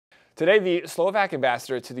Today, the Slovak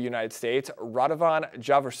ambassador to the United States, Radovan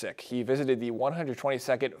Javorcik, he visited the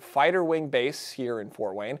 122nd Fighter Wing Base here in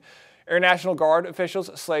Fort Wayne. Air National Guard officials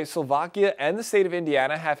say Slovakia and the state of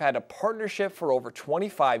Indiana have had a partnership for over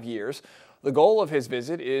 25 years. The goal of his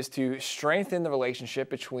visit is to strengthen the relationship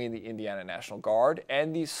between the Indiana National Guard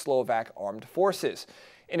and the Slovak Armed Forces.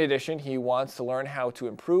 In addition, he wants to learn how to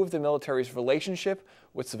improve the military's relationship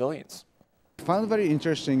with civilians. I found it very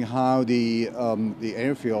interesting how the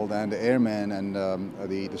airfield and the airmen and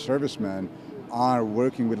the servicemen are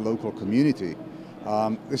working with local community.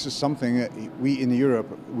 This is something we in Europe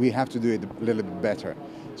we have to do it a little bit better.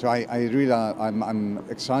 So I'm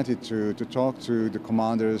excited to talk to the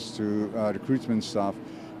commanders, to recruitment staff,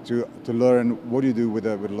 to learn what do you do with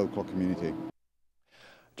the local community.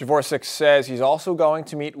 Javorcik says he's also going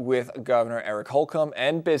to meet with Governor Eric Holcomb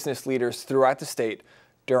and business leaders throughout the state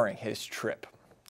during his trip.